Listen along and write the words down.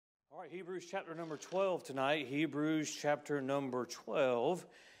All right, Hebrews chapter number 12 tonight. Hebrews chapter number 12.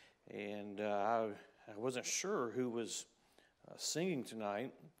 And I wasn't sure who was singing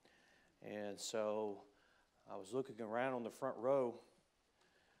tonight. And so I was looking around on the front row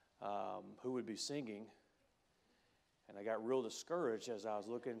who would be singing. And I got real discouraged as I was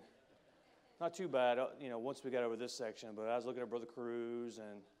looking. Not too bad, once we got over this section. But I was looking at Brother Cruz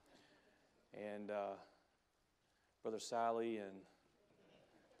and Brother Sally and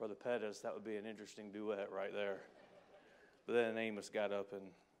Brother Pettis. That would be an interesting duet right there. But then Amos got up and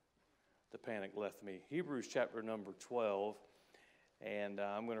the panic left me. Hebrews chapter number 12. And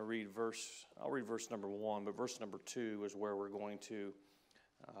I'm going to I'll read verse number 1, but verse number 2 is where we're going to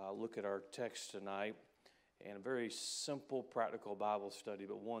look at our text tonight. And a very simple, practical Bible study,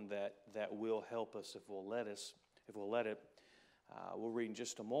 but one that will help us if we'll let it. We'll read in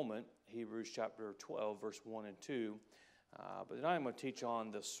just a moment, Hebrews chapter 12, verse 1 and 2. But tonight I'm going to teach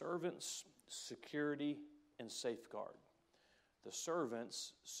on the servant's security and safeguard. The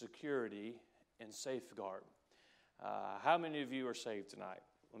servant's security and safeguard. How many of you are saved tonight?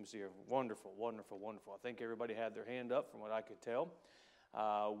 Let me see here. Wonderful, wonderful, wonderful. I think everybody had their hand up from what I could tell.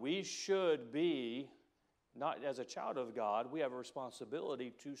 We should be, not as a child of God, we have a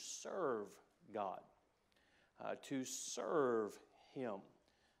responsibility to serve God, to serve Him.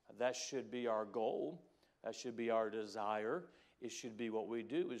 That should be our goal. That should be our desire. It should be what we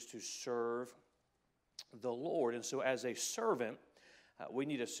do, is to serve the Lord. And so as a servant, we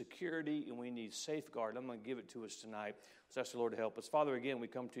need a security and we need safeguard. I'm going to give it to us tonight. Let's ask the Lord to help us. Father, again, we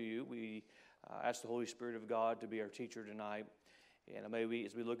come to you. We ask the Holy Spirit of God to be our teacher tonight. And may we,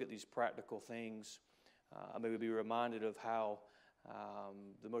 as we look at these practical things, may we be reminded of how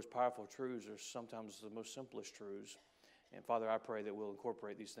the most powerful truths are sometimes the most simplest truths. And Father, I pray that we'll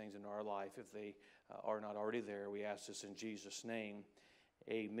incorporate these things into our life. If they are not already there, we ask this in Jesus' name.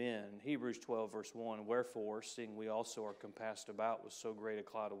 Amen. Hebrews 12, verse 1, Wherefore, seeing we also are compassed about with so great a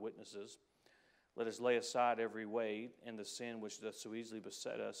cloud of witnesses, let us lay aside every weight and the sin which doth so easily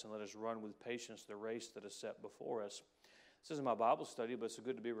beset us, and let us run with patience the race that is set before us. This isn't my Bible study, but it's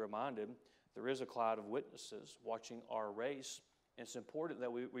good to be reminded there is a cloud of witnesses watching our race, and it's important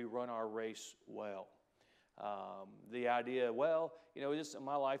that we run our race well. The idea,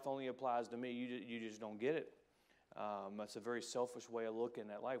 my life only applies to me. You just don't get it. That's a very selfish way of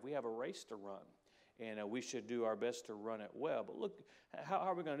looking at life. We have a race to run, and we should do our best to run it well. But look, how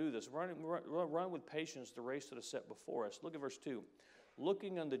are we going to do this? Run with patience the race that is set before us. Look at verse 2.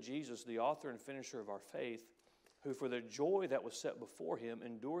 Looking unto Jesus, the author and finisher of our faith, who for the joy that was set before him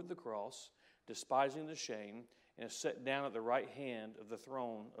endured the cross, despising the shame, and is set down at the right hand of the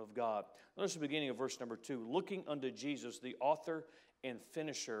throne of God. Notice the beginning of verse number 2. Looking unto Jesus, the author and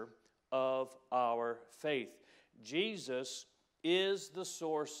finisher of our faith. Jesus is the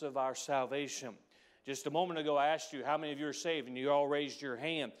source of our salvation. Just a moment ago, I asked you how many of you are saved, and you all raised your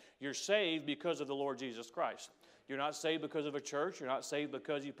hand. You're saved because of the Lord Jesus Christ. You're not saved because of a church. You're not saved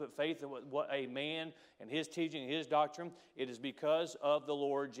because you put faith in what a man and his teaching and his doctrine. It is because of the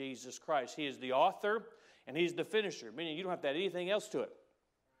Lord Jesus Christ. He is the author and He's the finisher, meaning you don't have to add anything else to it.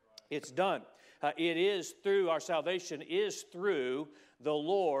 It's done. It is through, our salvation is through the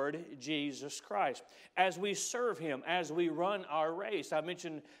Lord Jesus Christ. As we serve Him, as we run our race. I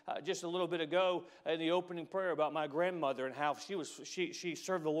mentioned just a little bit ago in the opening prayer about my grandmother and how she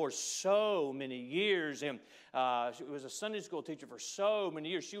served the Lord so many years. And she was a Sunday school teacher for so many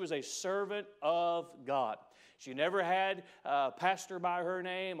years. She was a servant of God. She never had pastor by her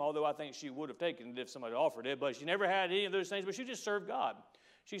name, although I think she would have taken it if somebody offered it. But she never had any of those things, but she just served God.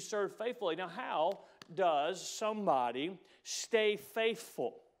 She served faithfully. Now, how does somebody stay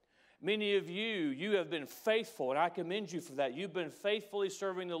faithful? Many of you have been faithful, and I commend you for that. You've been faithfully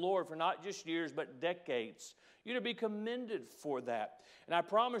serving the Lord for not just years, but decades. You're to be commended for that. And I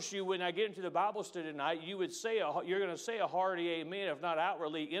promise you, when I get into the Bible study tonight, you're going to say a hearty amen, if not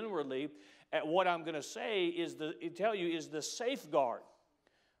outwardly, inwardly, at what I'm going to say is the safeguard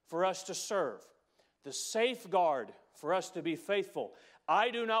for us to serve. The safeguard for us to be faithful. I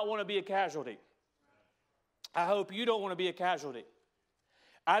do not want to be a casualty. I hope you don't want to be a casualty.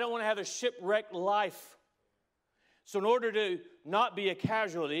 I don't want to have a shipwrecked life. So in order to not be a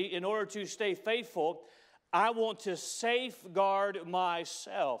casualty, in order to stay faithful, I want to safeguard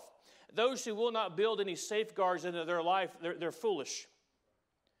myself. Those who will not build any safeguards into their life, they're foolish.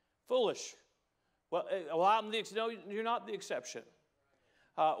 Foolish. Well, no, you're not the exception.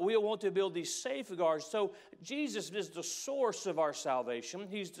 We want to build these safeguards. So Jesus is the source of our salvation.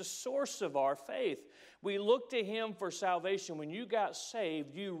 He's the source of our faith. We look to Him for salvation. When you got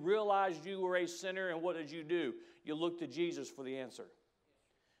saved, you realized you were a sinner, and what did you do? You looked to Jesus for the answer.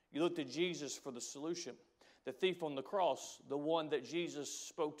 You look to Jesus for the solution. The thief on the cross, the one that Jesus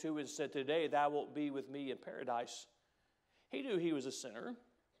spoke to and said, today thou wilt be with me in paradise. He knew he was a sinner.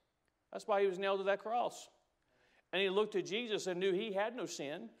 That's why he was nailed to that cross. And he looked to Jesus and knew he had no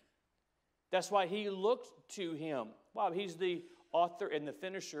sin. That's why he looked to him. Wow, he's the author and the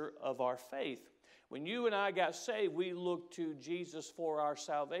finisher of our faith. When you and I got saved, we looked to Jesus for our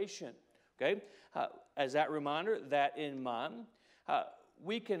salvation. Okay? As that reminder, that in mind,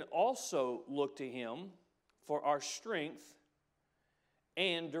 we can also look to him for our strength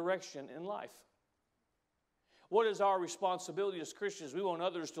and direction in life. What is our responsibility as Christians? We want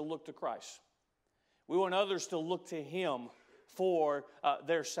others to look to Christ. We want others to look to him for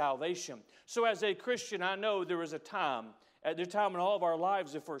their salvation. So as a Christian, I know there is a time, at the time in all of our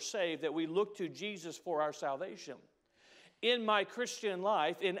lives, if we're saved, that we look to Jesus for our salvation. In my Christian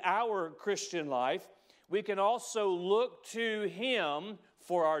life, in our Christian life, we can also look to him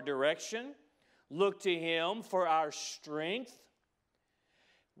for our direction, look to him for our strength.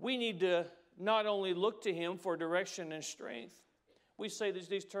 We need to not only look to him for direction and strength. We say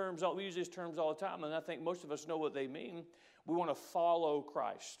these terms, we use these terms all the time, and I think most of us know what they mean. We want to follow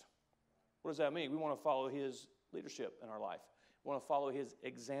Christ. What does that mean? We want to follow his leadership in our life. We want to follow his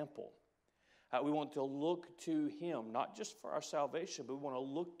example. We want to look to him, not just for our salvation, but we want to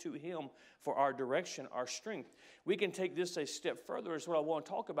look to him for our direction, our strength. We can take this a step further. Is what I want to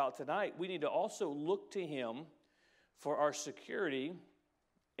talk about tonight. We need to also look to him for our security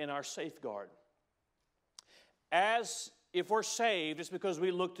and our safeguard. As if we're saved, it's because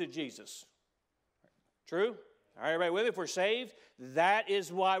we look to Jesus. True? All right, everybody with me? If we're saved, that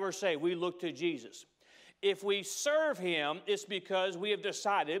is why we're saved. We look to Jesus. If we serve him, it's because we have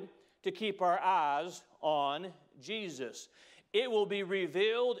decided to keep our eyes on Jesus. It will be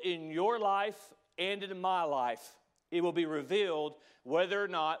revealed in your life and in my life. It will be revealed whether or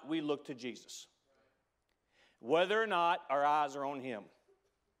not we look to Jesus. Whether or not our eyes are on him.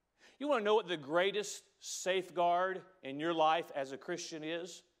 You want to know what the greatest safeguard in your life as a Christian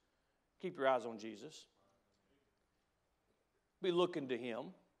is? Keep your eyes on Jesus. Be looking to him.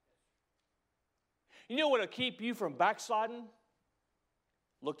 You know what will keep you from backsliding?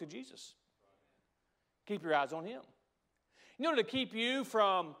 Look to Jesus. Keep your eyes on him. You know what will keep you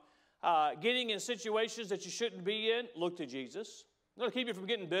from getting in situations that you shouldn't be in? Look to Jesus. You know what will keep you from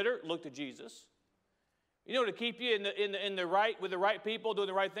getting bitter? Look to Jesus. You know what will keep you in the right with the right people doing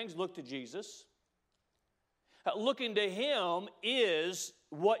the right things? Look to Jesus. Looking to him is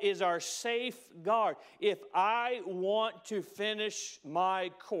what is our safeguard. If I want to finish my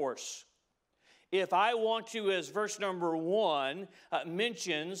course, if I want to, as verse number 1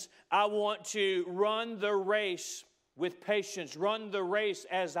 mentions, I want to run the race with patience, run the race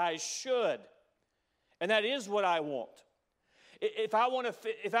as I should. And that is what I want.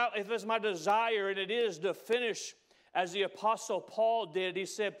 If it's my desire, and it is to finish as the Apostle Paul did, he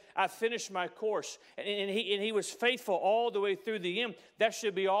said, I finished my course. And he was faithful all the way through the end. That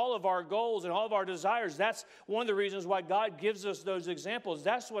should be all of our goals and all of our desires. That's one of the reasons why God gives us those examples.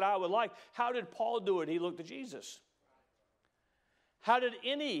 That's what I would like. How did Paul do it? He looked to Jesus. How did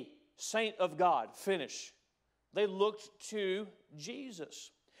any saint of God finish? They looked to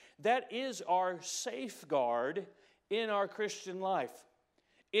Jesus. That is our safeguard in our Christian life.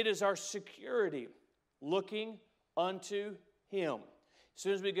 It is our security, looking unto him. As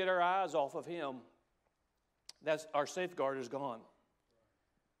soon as we get our eyes off of him, that's our safeguard is gone.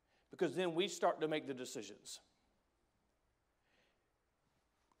 Because then we start to make the decisions.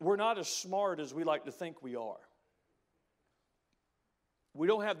 We're not as smart as we like to think we are. We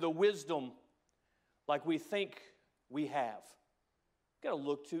don't have the wisdom like we think we have. We've got to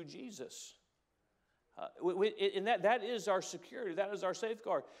look to Jesus. And that is our security. That is our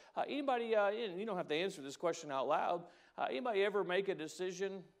safeguard. Anybody, you don't have to answer this question out loud. Anybody ever make a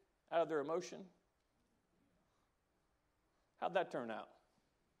decision out of their emotion? How'd that turn out?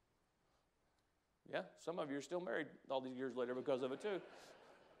 Yeah, some of you are still married all these years later because of it too.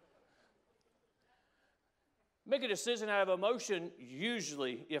 Make a decision out of emotion,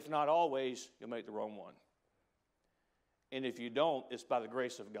 usually, if not always, you'll make the wrong one. And if you don't, it's by the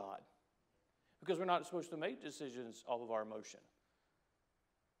grace of God. Because we're not supposed to make decisions off of our emotion.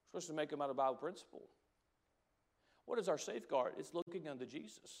 We're supposed to make them out of Bible principle. What is our safeguard? It's looking unto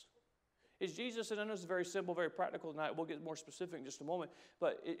Jesus. Is Jesus, and I know it's very simple, very practical tonight. We'll get more specific in just a moment.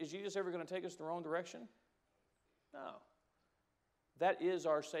 But is Jesus ever going to take us the wrong direction? No. That is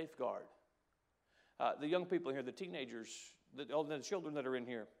our safeguard. The young people in here, the teenagers, all the children that are in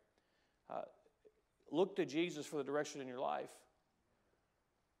here, look to Jesus for the direction in your life.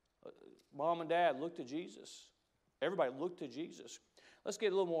 Mom and dad, look to Jesus. Everybody look to Jesus. Let's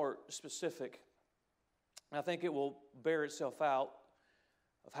get a little more specific. I think it will bear itself out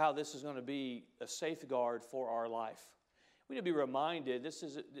of how this is going to be a safeguard for our life. We need to be reminded,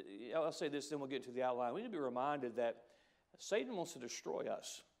 I'll say this, then we'll get to the outline. We need to be reminded that Satan wants to destroy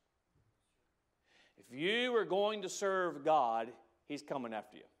us. If you are going to serve God, he's coming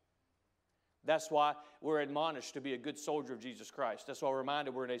after you. That's why we're admonished to be a good soldier of Jesus Christ. That's why we're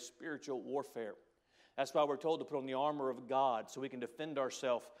reminded we're in a spiritual warfare. That's why we're told to put on the armor of God so we can defend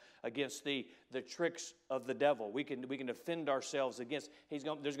ourselves against the tricks of the devil. We can defend ourselves against, there's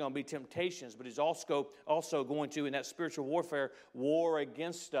going to be temptations, but he's also going to, in that spiritual warfare, war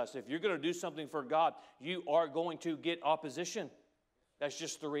against us. If you're going to do something for God, you are going to get opposition. That's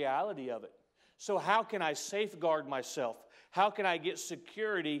just the reality of it. So how can I safeguard myself? How can I get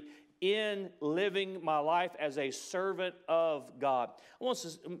security in living my life as a servant of God? I want to,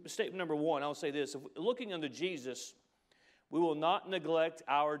 statement number one, I'll say this. If looking unto Jesus, we will not neglect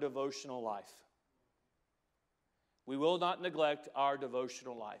our devotional life. We will not neglect our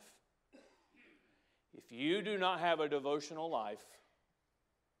devotional life. If you do not have a devotional life,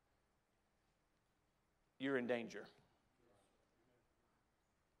 you're in danger.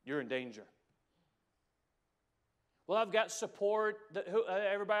 You're in danger. Well, I've got support.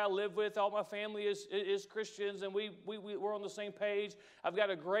 Everybody I live with, all my family is Christians, and we're on the same page. I've got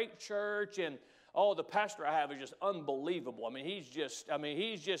a great church, and the pastor I have is just unbelievable. And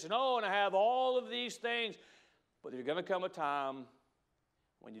I have all of these things. But there's going to come a time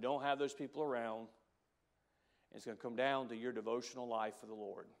when you don't have those people around, and it's going to come down to your devotional life for the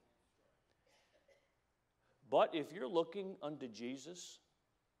Lord. But if you're looking unto Jesus,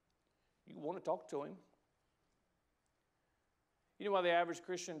 you want to talk to him. You know why the average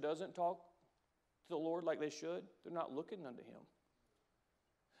Christian doesn't talk to the Lord like they should? They're not looking unto him.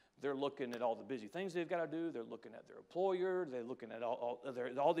 They're looking at all the busy things they've got to do. They're looking at their employer. They're looking at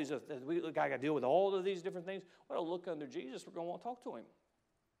all these. We got to deal with all of these different things. Well, look unto Jesus. We're going to want to talk to him.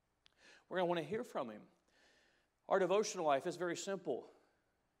 We're going to want to hear from him. Our devotional life is very simple.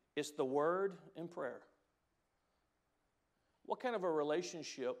 It's the Word and prayer. What kind of a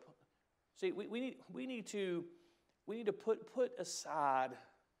relationship? See, we need to put aside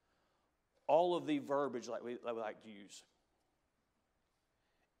all of the verbiage like we like to use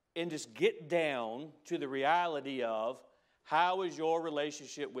and just get down to the reality of how is your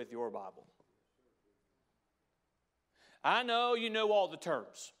relationship with your Bible. I know you know all the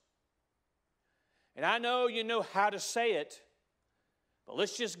terms, and I know you know how to say it, but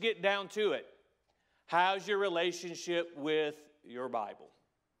let's just get down to it. How's your relationship with your Bible?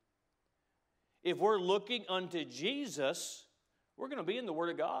 If we're looking unto Jesus, we're going to be in the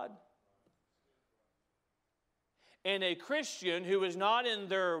Word of God. And a Christian who is not in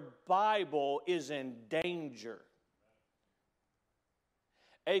their Bible is in danger.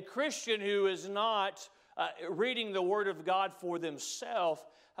 A Christian who is not reading the Word of God for themselves,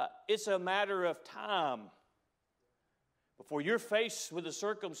 it's a matter of time before you're faced with a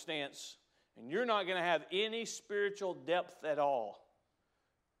circumstance and you're not going to have any spiritual depth at all.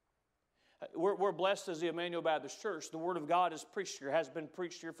 We're blessed as the Emmanuel Baptist Church. The Word of God is preached here, has been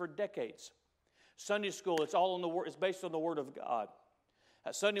preached here for decades. Sunday school, it's all on the Word. It's based on the Word of God.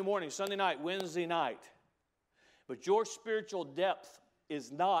 Sunday morning, Sunday night, Wednesday night. But your spiritual depth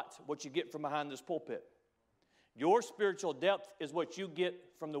is not what you get from behind this pulpit. Your spiritual depth is what you get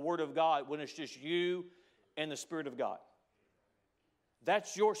from the Word of God when it's just you and the Spirit of God.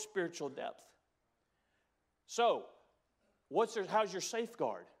 That's your spiritual depth. So, how's your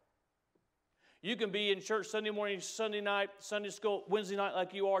safeguard? You can be in church Sunday morning, Sunday night, Sunday school, Wednesday night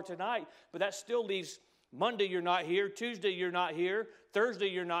like you are tonight, but that still leaves Monday you're not here, Tuesday you're not here, Thursday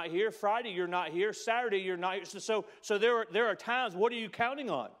you're not here, Friday you're not here, Saturday you're not here. So there are times, what are you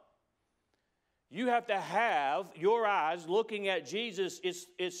counting on? You have to have your eyes looking at Jesus.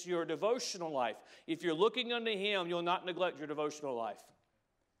 It's your devotional life. If you're looking unto him, you'll not neglect your devotional life.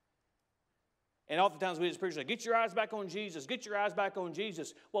 And oftentimes we as preachers say, get your eyes back on Jesus, get your eyes back on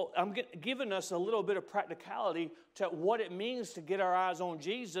Jesus. Well, I'm giving us a little bit of practicality to what it means to get our eyes on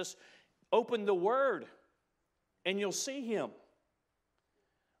Jesus. Open the Word, and you'll see him.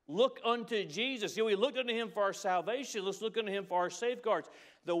 Look unto Jesus. We looked unto him for our salvation. Let's look unto him for our safeguards.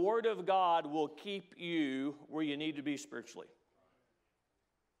 The Word of God will keep you where you need to be spiritually.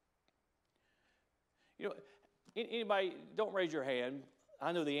 You know, anybody, don't raise your hand.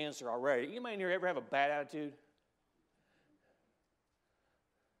 I know the answer already. Anybody in here ever have a bad attitude?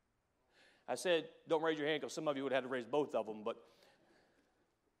 I said, don't raise your hand because some of you would have had to raise both of them, but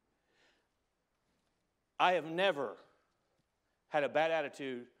I have never had a bad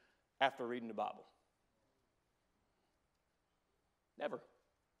attitude after reading the Bible. Never.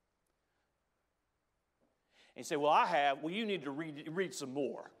 And you say, well, I have. Well, you need to read some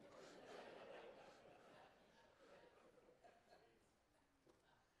more.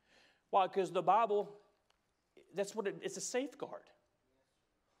 Why? Because the Bible, that's what it's a safeguard.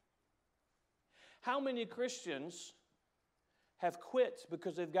 How many Christians have quit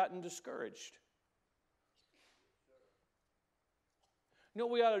because they've gotten discouraged? You know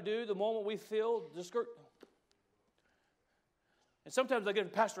what we ought to do the moment we feel discouraged? And sometimes I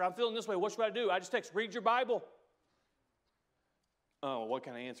get, Pastor, I'm feeling this way. What should I do? I just text, read your Bible. Oh, what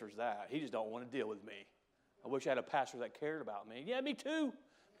kind of answer is that? He just don't want to deal with me. I wish I had a pastor that cared about me. Yeah, me too.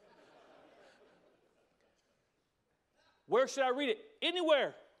 Where should I read it?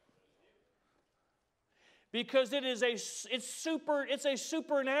 Anywhere. Because it's a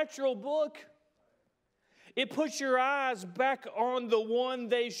supernatural book. It puts your eyes back on the one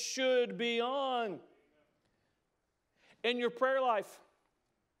they should be on. In your prayer life,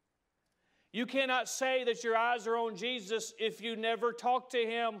 you cannot say that your eyes are on Jesus if you never talk to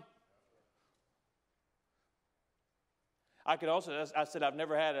Him. I said I've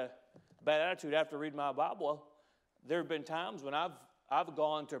never had a bad attitude after reading my Bible. There have been times when I've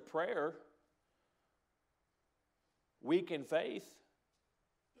gone to prayer weak in faith,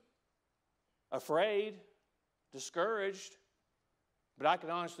 afraid, discouraged. But I can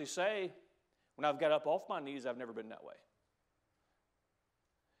honestly say, when I've got up off my knees, I've never been that way.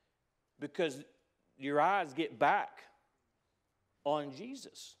 Because your eyes get back on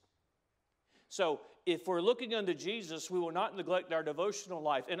Jesus. So if we're looking unto Jesus, we will not neglect our devotional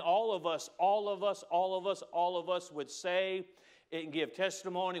life. And all of us would say and give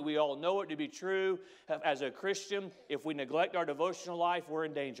testimony. We all know it to be true. As a Christian, if we neglect our devotional life, we're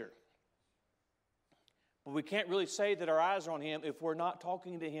in danger. But we can't really say that our eyes are on Him if we're not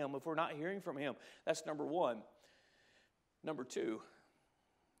talking to Him, if we're not hearing from Him. That's number one. Number two,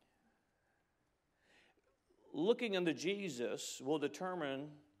 looking unto Jesus will determine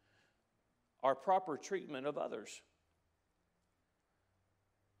our proper treatment of others.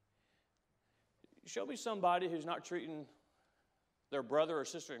 Show me somebody who's not treating their brother or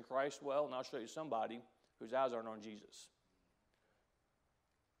sister in Christ well, and I'll show you somebody whose eyes aren't on Jesus.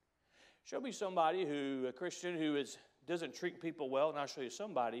 Show me somebody a Christian who doesn't treat people well, and I'll show you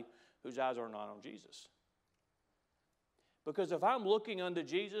somebody whose eyes are not on Jesus. Because if I'm looking unto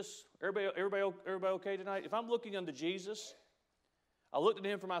Jesus, everybody okay tonight? If I'm looking unto Jesus, I looked at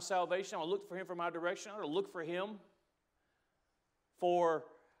Him for my salvation, I looked for Him for my direction, I want to look for Him for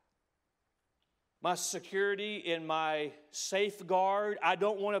my security and my safeguard. I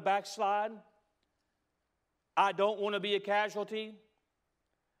don't want to backslide. I don't want to be a casualty.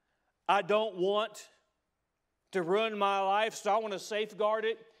 I don't want to ruin my life, so I want to safeguard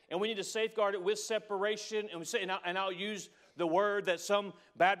it. And we need to safeguard it with separation. And I'll use the word that some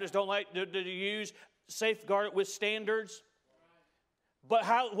Baptists don't like to use, safeguard it with standards. But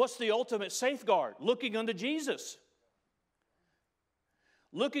what's the ultimate safeguard? Looking unto Jesus.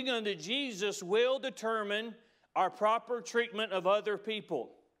 Looking unto Jesus will determine our proper treatment of other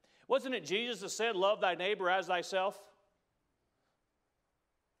people. Wasn't it Jesus that said, love thy neighbor as thyself?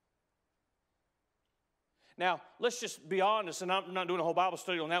 Now, let's just be honest, and I'm not doing a whole Bible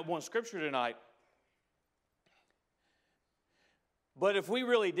study on that one scripture tonight. But if we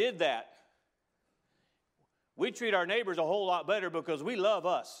really did that, we'd treat our neighbors a whole lot better because we love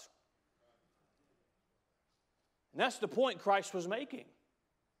us. And that's the point Christ was making.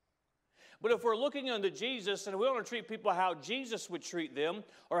 But if we're looking unto Jesus and we want to treat people how Jesus would treat them,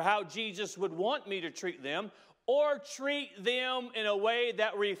 or how Jesus would want me to treat them, or treat them in a way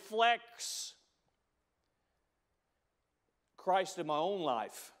that reflects Christ in my own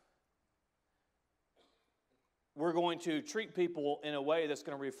life, we're going to treat people in a way that's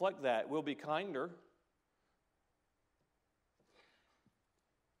going to reflect that. We'll be kinder.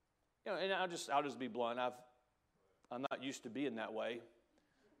 You know, and I'll just be blunt. I'm not used to being that way.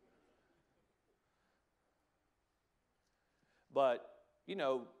 But, you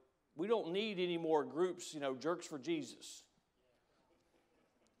know, we don't need any more groups, Jerks for Jesus.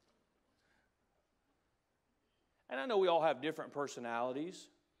 And I know we all have different personalities.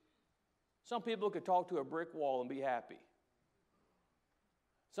 Some people could talk to a brick wall and be happy.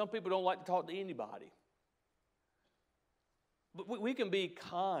 Some people don't like to talk to anybody. But we can be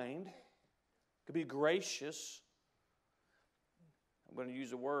kind, can be gracious. I'm going to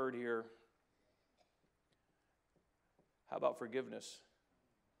use a word here. How about forgiveness?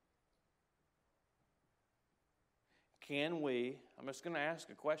 Can we, I'm just going to ask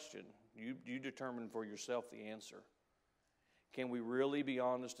a question. You determine for yourself the answer. Can we really be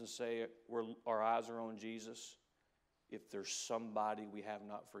honest and say our eyes are on Jesus if there's somebody we have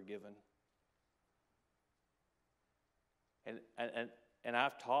not forgiven. And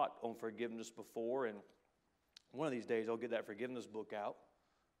I've taught on forgiveness before, and one of these days I'll get that forgiveness book out.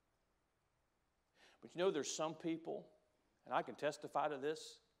 But you know, there's some people, and I can testify to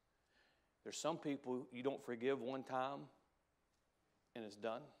this, there's some people you don't forgive one time and it's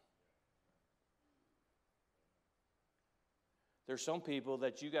done. There's some people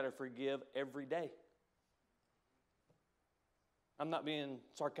that you got to forgive every day. I'm not being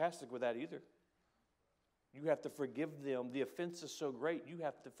sarcastic with that either. You have to forgive them. The offense is so great, you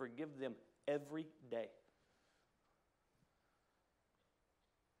have to forgive them every day.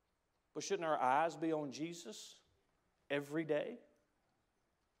 But shouldn't our eyes be on Jesus every day?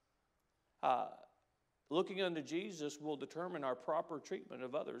 Looking unto Jesus will determine our proper treatment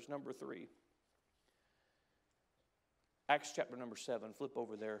of others. Number 3. Acts chapter number 7. Flip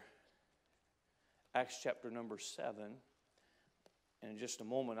over there. Acts chapter number 7. And in just a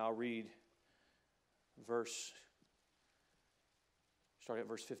moment, I'll read starting at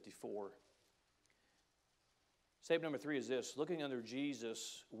verse 54. Statement number 3 is this: looking unto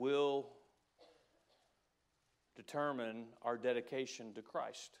Jesus will determine our dedication to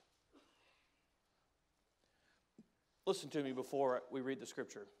Christ. Listen to me before we read the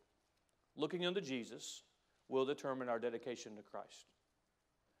scripture. Looking unto Jesus will determine our dedication to Christ.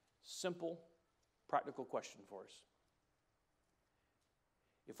 Simple, practical question for us.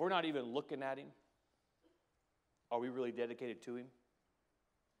 If we're not even looking at Him, are we really dedicated to Him?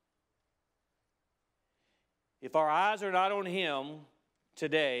 If our eyes are not on Him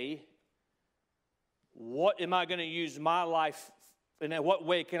today, what am I going to use my life, and in what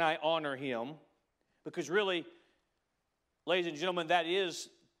way can I honor Him? Because really, ladies and gentlemen, that is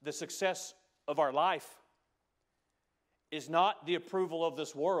the success of our life. Is not the approval of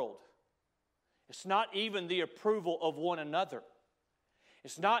this world. It's not even the approval of one another.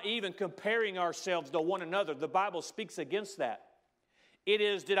 It's not even comparing ourselves to one another. The Bible speaks against that. It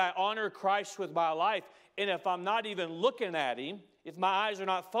is, did I honor Christ with my life? And if I'm not even looking at Him, if my eyes are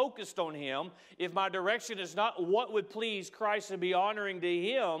not focused on Him, if my direction is not what would please Christ and be honoring to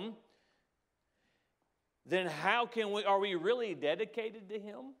Him, then how are we really dedicated to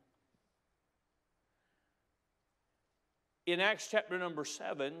Him? In Acts chapter number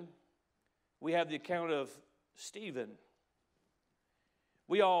 7, we have the account of Stephen.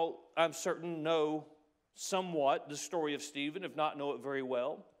 We all, I'm certain, know somewhat the story of Stephen, if not know it very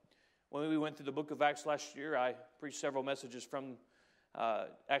well. When we went through the book of Acts last year, I preached several messages from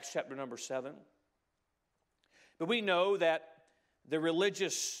Acts chapter number 7. But we know that the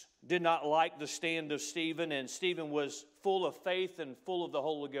religious did not like the stand of Stephen, and Stephen was full of faith and full of the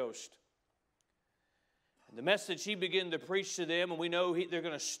Holy Ghost. And the message he began to preach to them, and we know they're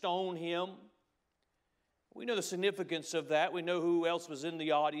going to stone him. We know the significance of that. We know who else was in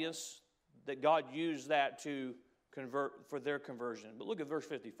the audience, that God used that to convert for their conversion. But look at verse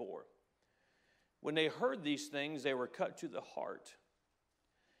 54. When they heard these things, they were cut to the heart,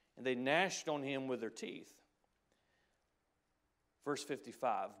 and they gnashed on him with their teeth. Verse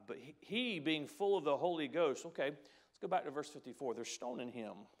 55, but he being full of the Holy Ghost, okay, let's go back to verse 54. They're stoning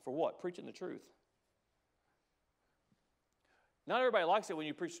him for what? Preaching the truth. Not everybody likes it when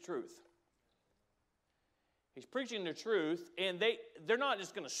you preach the truth. He's preaching the truth, and they're not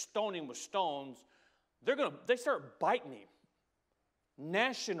just going to stone him with stones. They start biting him,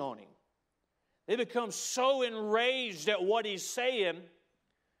 gnashing on him. They become so enraged at what he's saying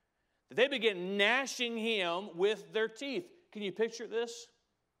that they begin gnashing him with their teeth. Can you picture this?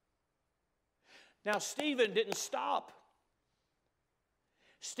 Now, Stephen didn't stop.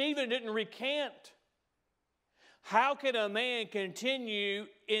 Stephen didn't recant. How can a man continue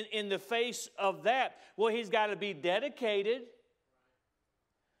in the face of that? Well, he's got to be dedicated.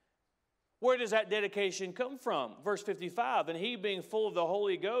 Where does that dedication come from? Verse 55, and he being full of the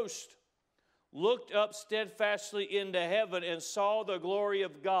Holy Ghost looked up steadfastly into heaven and saw the glory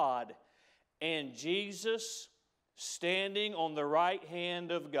of God and Jesus standing on the right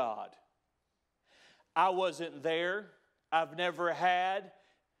hand of God. I wasn't there. I've never had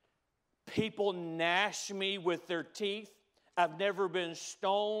people gnash me with their teeth. I've never been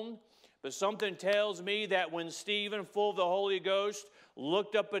stoned. But something tells me that when Stephen, full of the Holy Ghost,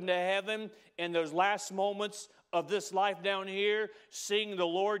 looked up into heaven in those last moments of this life down here, seeing the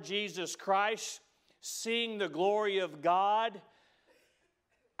Lord Jesus Christ, seeing the glory of God,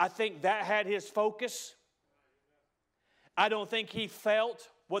 I think that had his focus. I don't think he felt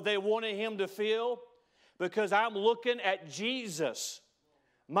what they wanted him to feel, because I'm looking at Jesus.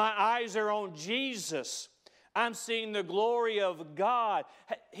 My eyes are on Jesus. I'm seeing the glory of God.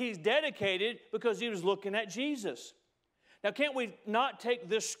 He's dedicated because he was looking at Jesus. Now, can we not take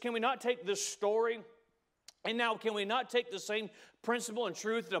this story, and now can we not take the same principle and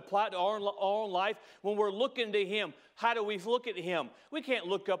truth and apply it to our own life when we're looking to Him? How do we look at Him? We can't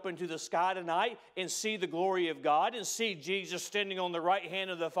look up into the sky tonight and see the glory of God and see Jesus standing on the right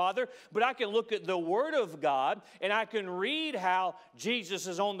hand of the Father, but I can look at the Word of God and I can read how Jesus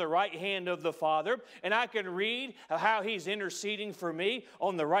is on the right hand of the Father, and I can read how He's interceding for me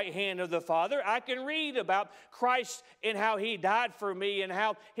on the right hand of the Father. I can read about Christ and how He died for me and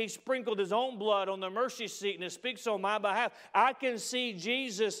how He sprinkled His own blood on the mercy seat and it speaks on my behalf. I can see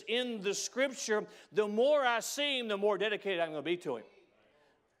Jesus in the Scripture. The more I see Him, the more dedicated I'm going to be to Him.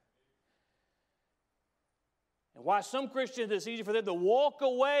 And why some Christians, it's easy for them to walk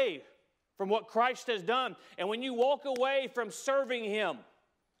away from what Christ has done. And when you walk away from serving Him,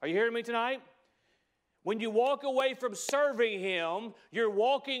 are you hearing me tonight? When you walk away from serving Him, you're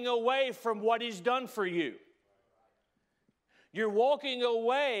walking away from what He's done for you. You're walking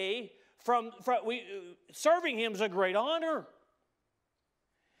away from serving Him is a great honor.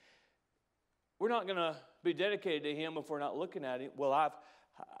 We're not going to be dedicated to Him if we're not looking at Him. Well,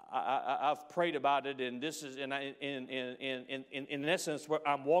 I've prayed about it, and this is in essence where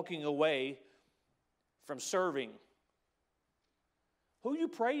I'm walking away from serving. Who are you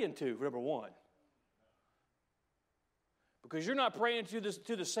praying to? Number one, because you're not praying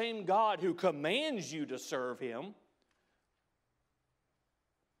to the same God who commands you to serve Him.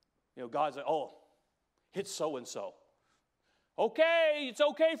 You know, God's like, oh, it's so and so. Okay, it's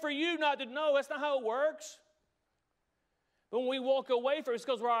okay for you not to know. That's not how it works. But when we walk away from it, it's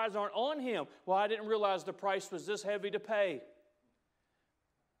because our eyes aren't on Him. Well, I didn't realize the price was this heavy to pay.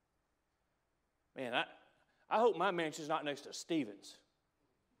 Man, I hope my mansion's not next to Stephen's.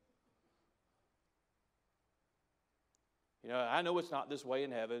 You know, I know it's not this way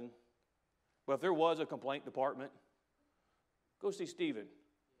in heaven, but if there was a complaint department, go see Stephen.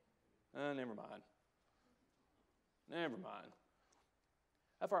 Never mind. Never mind.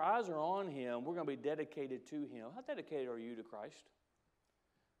 If our eyes are on Him, we're going to be dedicated to Him. How dedicated are you to Christ?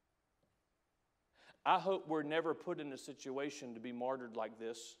 I hope we're never put in a situation to be martyred like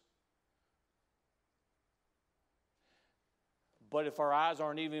this. But if our eyes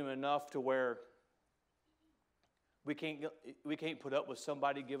aren't even enough to where we can't put up with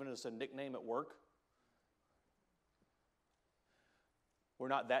somebody giving us a nickname at work, we're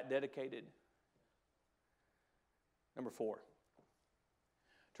not that dedicated. Number 4.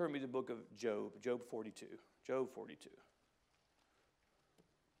 Turn me to the book of Job, Job 42. Job 42.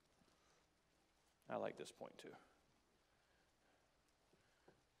 I like this point too.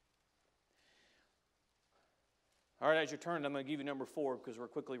 All right, as you turn, I'm going to give you number 4 because we're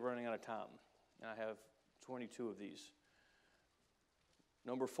quickly running out of time. And I have 22 of these.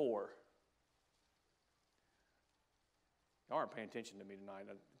 Number 4. Y'all aren't paying attention to me tonight.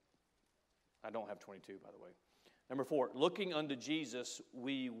 I don't have 22, by the way. Number 4, looking unto Jesus,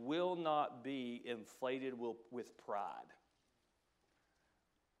 we will not be inflated with pride.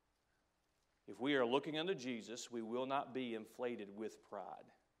 If we are looking unto Jesus, we will not be inflated with pride.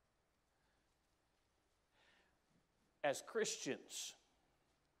 As Christians,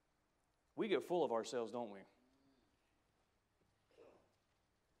 we get full of ourselves, don't we?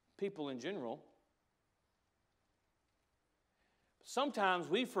 People in general. Sometimes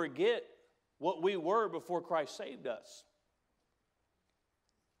we forget what we were before Christ saved us.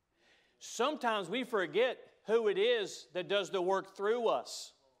 Sometimes we forget who it is that does the work through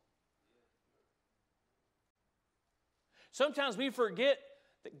us. Sometimes we forget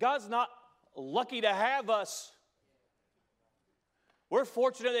that God's not lucky to have us. We're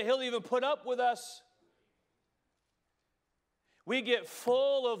fortunate that He'll even put up with us. We get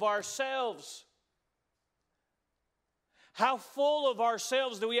full of ourselves. How full of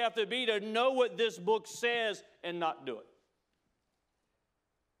ourselves do we have to be to know what this book says and not do it?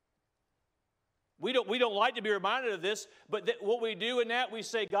 We don't like to be reminded of this, but what we do in that, we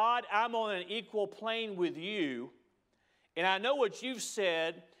say, God, I'm on an equal plane with you, and I know what you've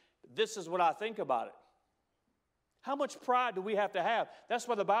said. This is what I think about it. How much pride do we have to have? That's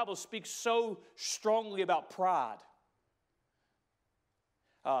why the Bible speaks so strongly about pride.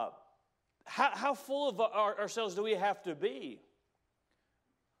 How full of ourselves do we have to be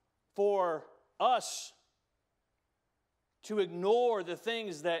for us to ignore the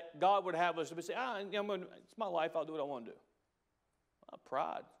things that God would have us to say, it's my life, I'll do what I want to do.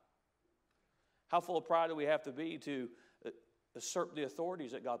 Pride. How full of pride do we have to be to usurp the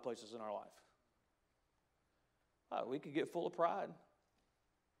authorities that God places in our life? We could get full of pride.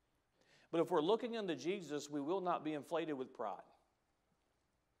 But if we're looking unto Jesus, we will not be inflated with pride.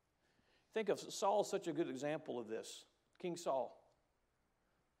 Think of Saul, such a good example of this. King Saul.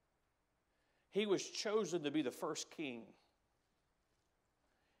 He was chosen to be the first king.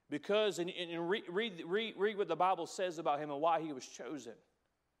 Because, and read what the Bible says about him and why he was chosen.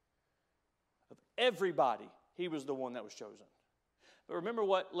 Of everybody, he was the one that was chosen. But remember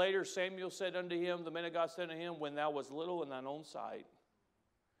what later Samuel said unto him, the man of God said unto him, when thou wast little in thine own sight.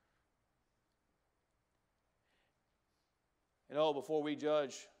 And before we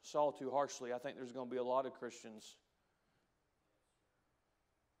judge Saul too harshly, I think there's going to be a lot of Christians.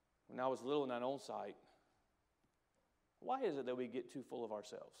 When I was little in thine own sight. Why is it that we get too full of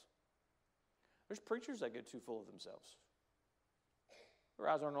ourselves? There's preachers that get too full of themselves. Their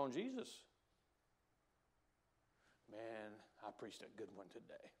eyes aren't on Jesus. Man, I preached a good one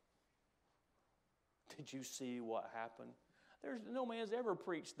today. Did you see what happened? There's no man's ever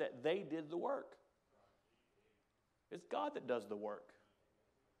preached that they did the work. It's God that does the work.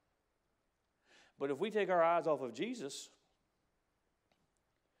 But if we take our eyes off of Jesus,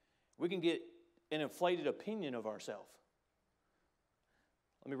 we can get an inflated opinion of ourselves.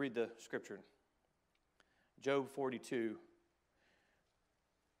 Let me read the scripture. Job 42.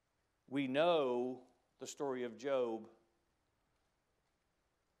 We know the story of Job,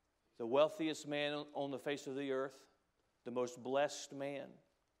 the wealthiest man on the face of the earth, the most blessed man,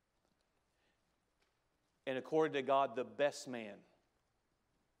 and according to God, the best man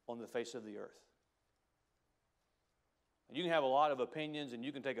on the face of the earth. You can have a lot of opinions and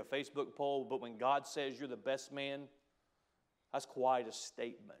you can take a Facebook poll, but when God says you're the best man, that's quite a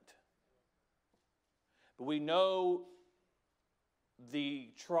statement. But we know the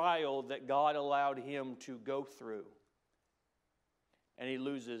trial that God allowed him to go through, and he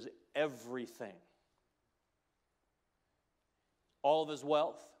loses everything. All of his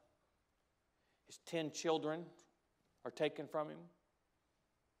wealth, his 10 children are taken from him.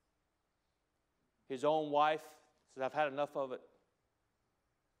 His own wife says, I've had enough of it.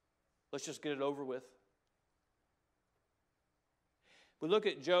 Let's just get it over with. We look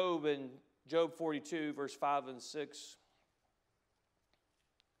at Job in Job 42, verse 5 and 6.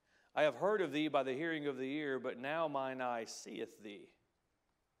 I have heard of thee by the hearing of the ear, but now mine eye seeth thee.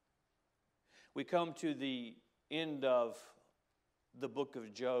 We come to the end of the book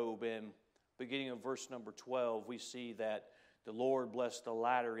of Job, and beginning of verse number 12, we see that the Lord blessed the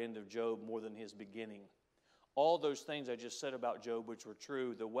latter end of Job more than his beginning. All those things I just said about Job, which were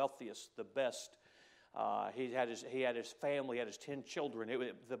true, the wealthiest, the best, he had his family, he had his 10 children.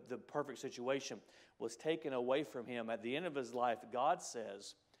 The perfect situation was taken away from him. At the end of his life, God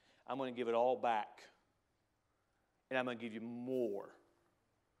says, I'm going to give it all back, and I'm going to give you more.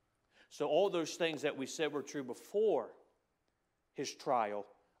 So all those things that we said were true before his trial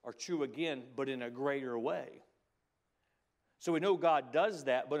are true again, but in a greater way. So we know God does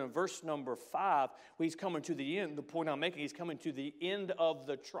that, but in verse number 5, he's coming to the end. The point I'm making, he's coming to the end of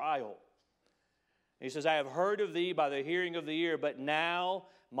the trial. He says, I have heard of thee by the hearing of the ear, but now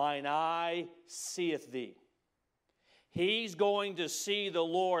mine eye seeth thee. He's going to see the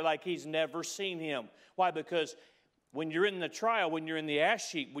Lord like he's never seen him. Why? Because when you're in the trial, when you're in the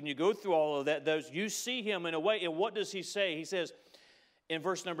ash heap, when you go through all of that, you see him in a way. And what does he say? He says in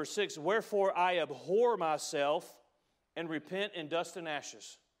verse number 6, wherefore I abhor myself and repent in dust and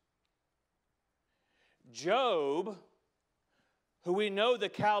ashes. Job, who we know the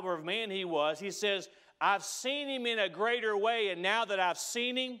caliber of man he was, he says, I've seen him in a greater way, and now that I've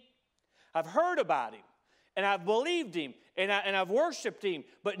seen him, I've heard about him, and I've believed him, and I've worshiped him,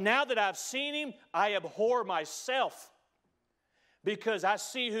 but now that I've seen him, I abhor myself, because I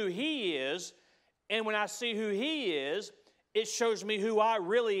see who he is, and when I see who he is, it shows me who I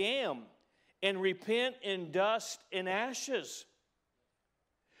really am, and repent in dust and ashes.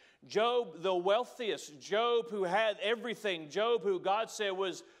 Job, the wealthiest, Job who had everything, Job who God said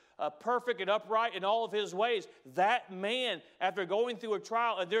was perfect and upright in all of his ways, that man, after going through a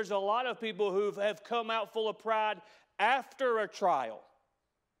trial, and there's a lot of people who have come out full of pride after a trial.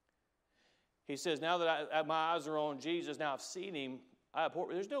 He says, now that my eyes are on Jesus, now I've seen him, I abhor.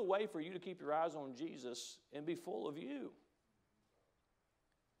 There's no way for you to keep your eyes on Jesus and be full of you.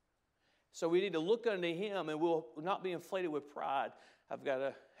 So we need to look unto him, and we'll not be inflated with pride. I've got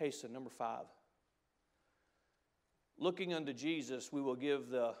to hasten. Number 5. Looking unto Jesus, we will give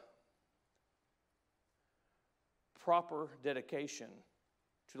the proper dedication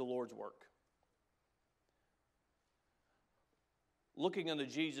to the Lord's work. Looking unto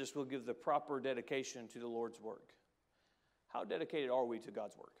Jesus, we'll give the proper dedication to the Lord's work. How dedicated are we to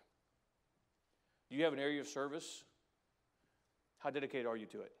God's work? Do you have an area of service? How dedicated are you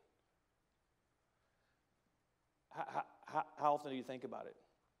to it? How often do you think about it?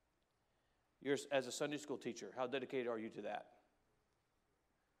 As a Sunday school teacher, how dedicated are you to that?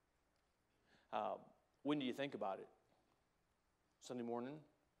 When do you think about it? Sunday morning?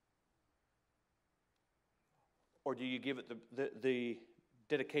 Or do you give it the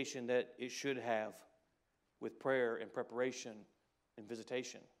dedication that it should have with prayer and preparation and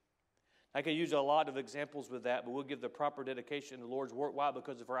visitation? I could use a lot of examples with that, but we'll give the proper dedication to the Lord's work. Why?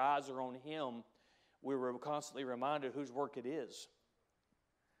 Because if our eyes are on Him, we were constantly reminded whose work it is.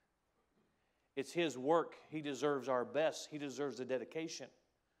 It's His work. He deserves our best. He deserves the dedication.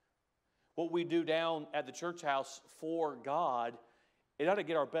 What we do down at the church house for God, it ought to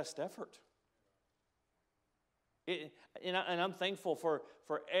get our best effort. And I'm thankful for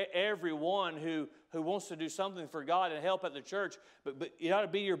everyone who wants to do something for God and help at the church, but it ought to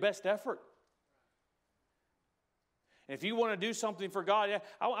be your best effort. And if you want to do something for God,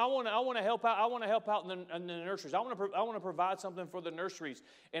 I want to help out. I want to help out in the nurseries. I want to provide something for the nurseries.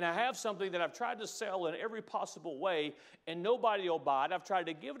 And I have something that I've tried to sell in every possible way, and nobody will buy it. I've tried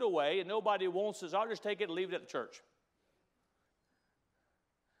to give it away, and nobody wants it. So I'll just take it and leave it at the church.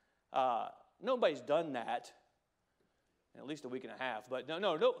 Nobody's done that in at least a week and a half. But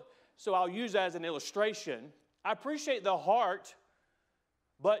no. So I'll use that as an illustration. I appreciate the heart,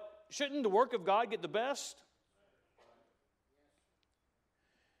 but shouldn't the work of God get the best?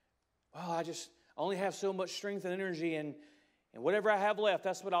 Well, I only have so much strength and energy, and whatever I have left,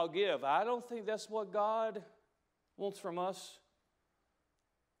 that's what I'll give. I don't think that's what God wants from us.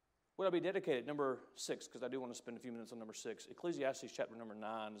 Would I be dedicated? Number 6, because I do want to spend a few minutes on number 6. Ecclesiastes chapter number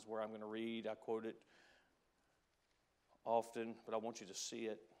 9 is where I'm going to read. I quote it often, but I want you to see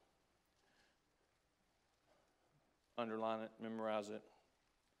it. Underline it, memorize it.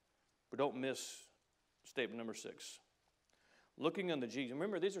 But don't miss statement number 6. Looking unto Jesus.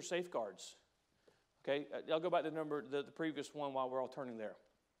 Remember, these are safeguards. Okay, I'll go back to the previous one while we're all turning there.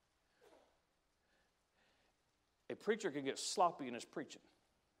 A preacher can get sloppy in his preaching.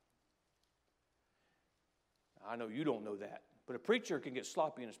 I know you don't know that, but a preacher can get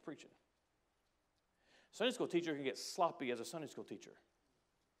sloppy in his preaching. A Sunday school teacher can get sloppy as a Sunday school teacher.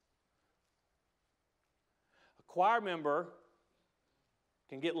 A choir member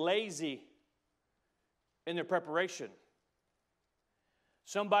can get lazy in their preparation.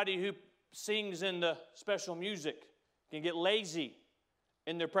 Somebody who sings in the special music can get lazy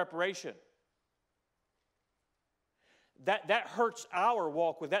in their preparation. That hurts our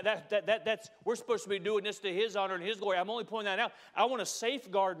walk with that's we're supposed to be doing this to His honor and His glory. I'm only pointing that out. I want to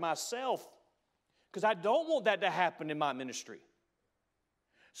safeguard myself because I don't want that to happen in my ministry.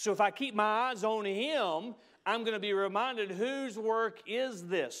 So if I keep my eyes on Him, I'm going to be reminded whose work is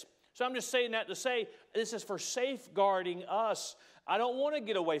this. So I'm just saying that to say this is for safeguarding us. I don't want to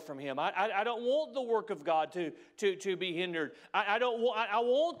get away from Him. I don't want the work of God to be hindered. I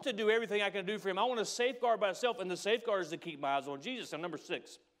want to do everything I can do for Him. I want to safeguard myself, and the safeguard is to keep my eyes on Jesus. And number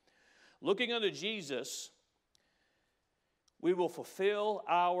 6, looking unto Jesus, we will fulfill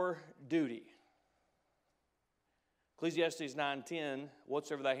our duty. Ecclesiastes 9:10,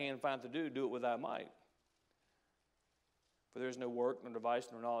 whatsoever thy hand findeth to do, do it with thy might. For there is no work, nor device,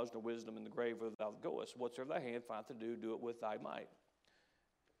 nor knowledge, nor wisdom in the grave where thou goest. Whatsoever thy hand findeth to do, do it with thy might.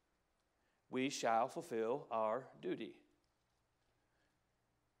 We shall fulfill our duty.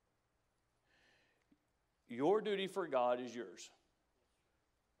 Your duty for God is yours.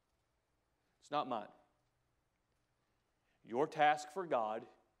 It's not mine. Your task for God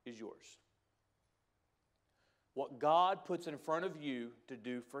is yours. What God puts in front of you to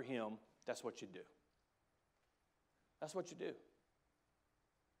do for Him, that's what you do. That's what you do.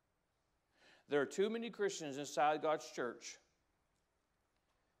 There are too many Christians inside God's church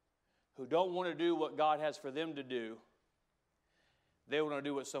who don't want to do what God has for them to do. They want to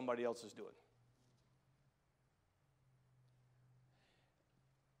do what somebody else is doing.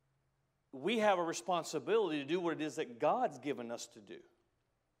 We have a responsibility to do what it is that God's given us to do.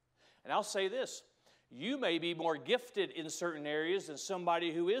 And I'll say this, you may be more gifted in certain areas than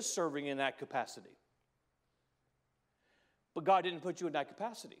somebody who is serving in that capacity. But God didn't put you in that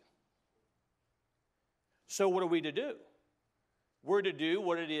capacity. So what are we to do? We're to do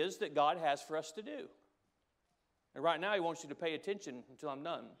what it is that God has for us to do. And right now He wants you to pay attention until I'm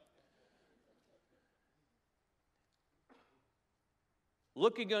done.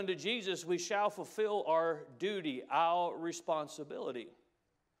 Looking unto Jesus, we shall fulfill our duty, our responsibility.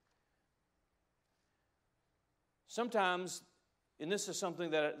 Sometimes, and this is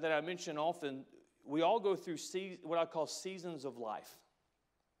something that I mention often, we all go through what I call seasons of life.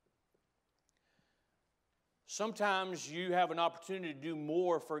 Sometimes you have an opportunity to do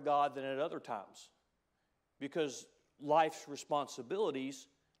more for God than at other times because life's responsibilities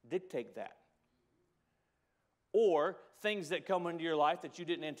dictate that. or things that come into your life that you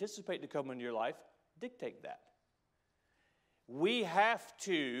didn't anticipate to come into your life dictate that. We have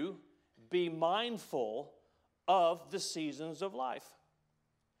to be mindful of the seasons of life.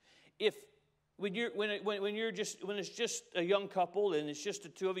 When it's just a young couple and it's just the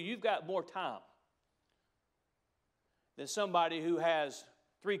two of you, you've got more time than somebody who has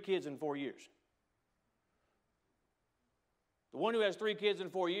 3 kids in 4 years. The one who has 3 kids in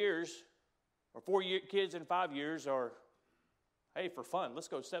 4 years, or 4 kids in 5 years, or, hey, for fun, let's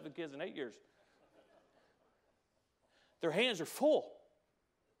go 7 kids in 8 years. Their hands are full.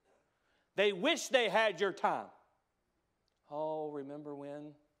 They wish they had your time. Oh, remember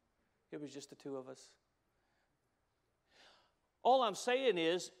when it was just the two of us? All I'm saying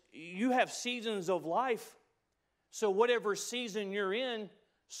is, you have seasons of life, so whatever season you're in,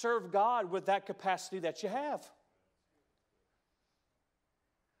 serve God with that capacity that you have.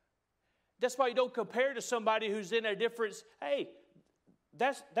 That's why you don't compare to somebody who's in a different. Hey,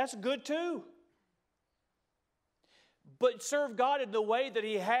 that's good too. But serve God in the way that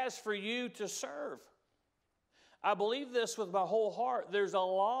He has for you to serve. I believe this with my whole heart. There's a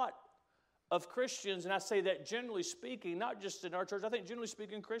lot of Christians, and I say that generally speaking, not just in our church, I think generally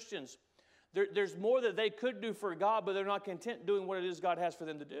speaking Christians, there's more that they could do for God, but they're not content doing what it is God has for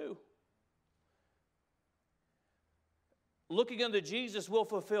them to do. Looking unto Jesus will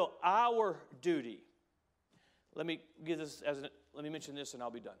fulfill our duty. Let me mention this and I'll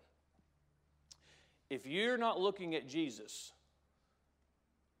be done. If you're not looking at Jesus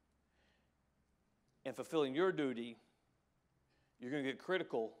and fulfilling your duty, you're going to get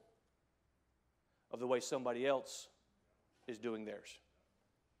critical of the way somebody else is doing theirs.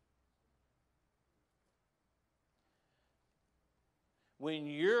 When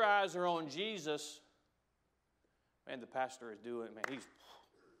your eyes are on Jesus, man, the pastor is doing,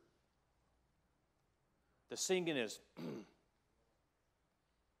 the singing is,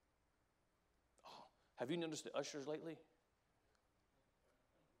 have you noticed the ushers lately?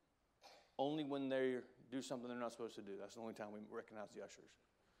 Only when they do something they're not supposed to do. That's the only time we recognize the ushers.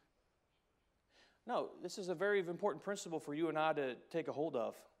 No, this is a very important principle for you and I to take a hold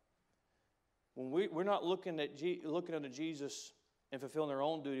of. When we're not looking unto Jesus and fulfilling their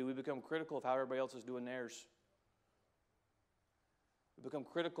own duty, we become critical of how everybody else is doing theirs. We become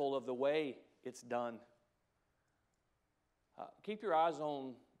critical of the way it's done. Keep your eyes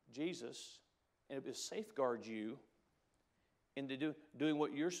on Jesus, and it will safeguard you into doing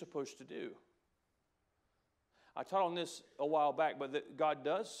what you're supposed to do. I taught on this a while back, but that God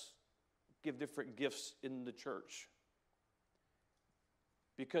does give different gifts in the church.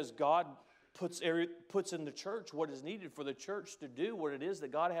 Because God puts in the church what is needed for the church to do what it is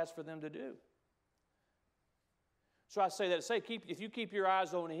that God has for them to do. So I say that if you keep your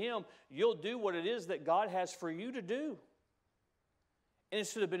eyes on Him, you'll do what it is that God has for you to do. And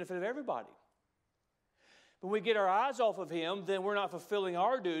it's to the benefit of everybody. When we get our eyes off of Him, then we're not fulfilling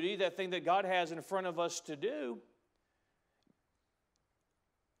our duty, that thing that God has in front of us to do.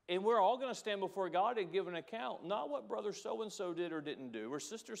 And we're all going to stand before God and give an account. Not what brother so-and-so did or didn't do, or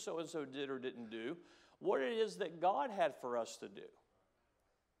sister so-and-so did or didn't do. What it is that God had for us to do.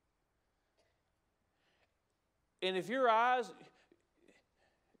 And if your eyes,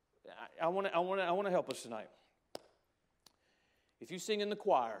 I want to help us tonight. If you sing in the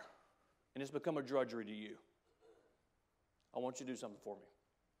choir and it's become a drudgery to you, I want you to do something for me.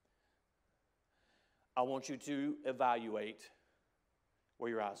 I want you to evaluate where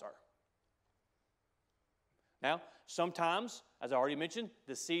your eyes are. Now, sometimes, as I already mentioned,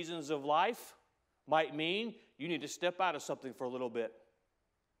 the seasons of life might mean you need to step out of something for a little bit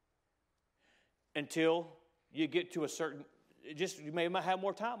until you get to a certain, you may have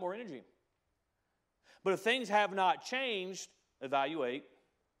more time, more energy. But if things have not changed, evaluate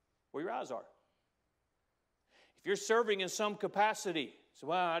where your eyes are. If you're serving in some capacity, so,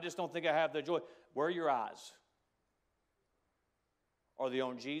 well, I just don't think I have the joy. Where are your eyes? Are they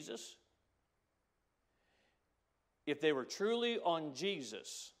on Jesus? If they were truly on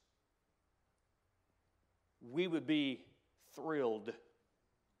Jesus, we would be thrilled.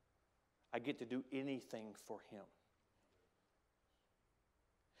 I get to do anything for Him.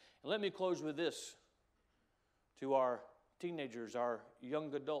 And let me close with this to our teenagers, our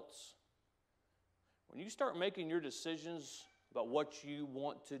young adults. When you start making your decisions about what you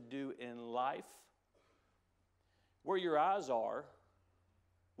want to do in life, where your eyes are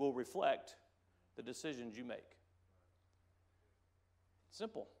will reflect the decisions you make.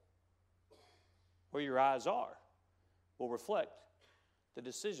 Simple. Where your eyes are will reflect the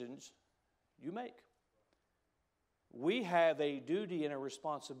decisions you make. We have a duty and a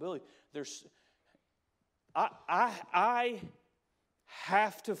responsibility. I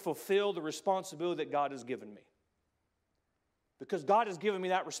have to fulfill the responsibility that God has given me. Because God has given me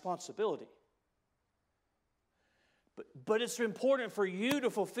that responsibility. But it's important for you to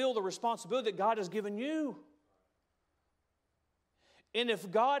fulfill the responsibility that God has given you. And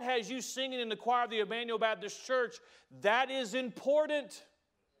if God has you singing in the choir of the Emmanuel Baptist Church, that is important.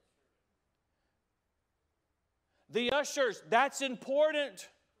 The ushers, that's important.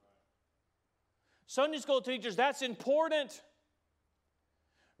 Sunday school teachers, that's important.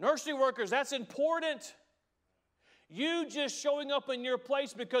 Nursery workers, that's important. You just showing up in your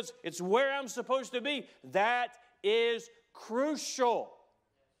place because it's where I'm supposed to be, that is crucial.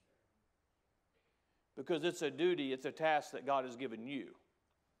 Because it's a duty, it's a task that God has given you.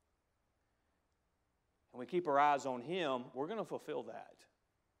 And we keep our eyes on Him, we're going to fulfill that.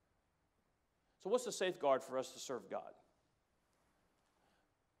 So what's the safeguard for us to serve God?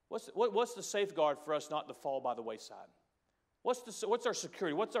 What's the safeguard for us not to fall by the wayside? What's our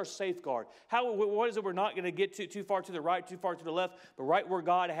security? What's our safeguard? What is it we're not going to get too far to the right, too far to the left, but right where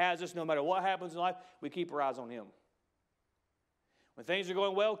God has us, no matter what happens in life, we keep our eyes on Him. When things are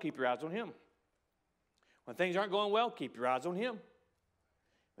going well, keep your eyes on Him. When things aren't going well, keep your eyes on Him.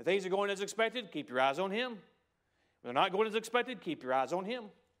 When things are going as expected, keep your eyes on Him. When they're not going as expected, keep your eyes on Him.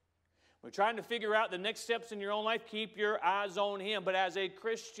 When you're trying to figure out the next steps in your own life, keep your eyes on Him. But as a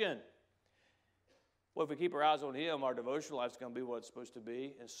Christian, well, if we keep our eyes on Him, our devotional life is going to be what it's supposed to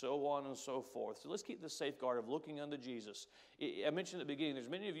be, and so on and so forth. So let's keep the safeguard of looking unto Jesus. I mentioned at the beginning, there's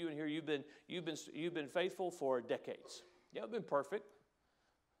many of you in here, you've been faithful for decades. You haven't been perfect.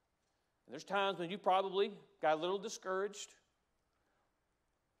 And there's times when you probably got a little discouraged,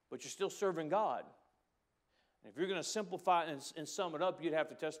 but you're still serving God. And if you're going to simplify and sum it up, you'd have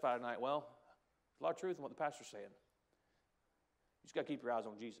to testify tonight, well, there's a lot of truth in what the pastor's saying. You just got to keep your eyes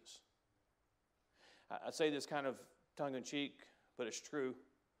on Jesus. I say this kind of tongue-in-cheek, but it's true.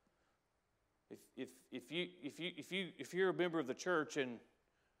 If you're a member of the church and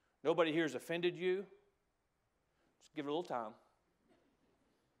nobody here has offended you, just give it a little time.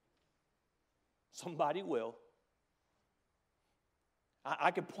 Somebody will.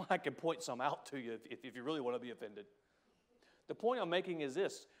 I can point some out to you if you really want to be offended. The point I'm making is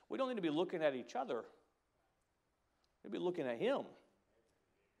this. We don't need to be looking at each other. We need to be looking at Him.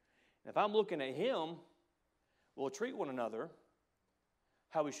 And if I'm looking at Him, we'll treat one another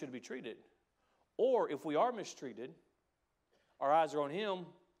how we should be treated. Or if we are mistreated, our eyes are on Him,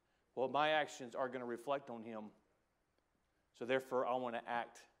 well, my actions are going to reflect on Him. So therefore, I want to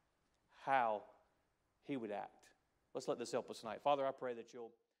act how He would act. Let's let this help us tonight. Father, I pray that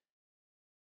you'll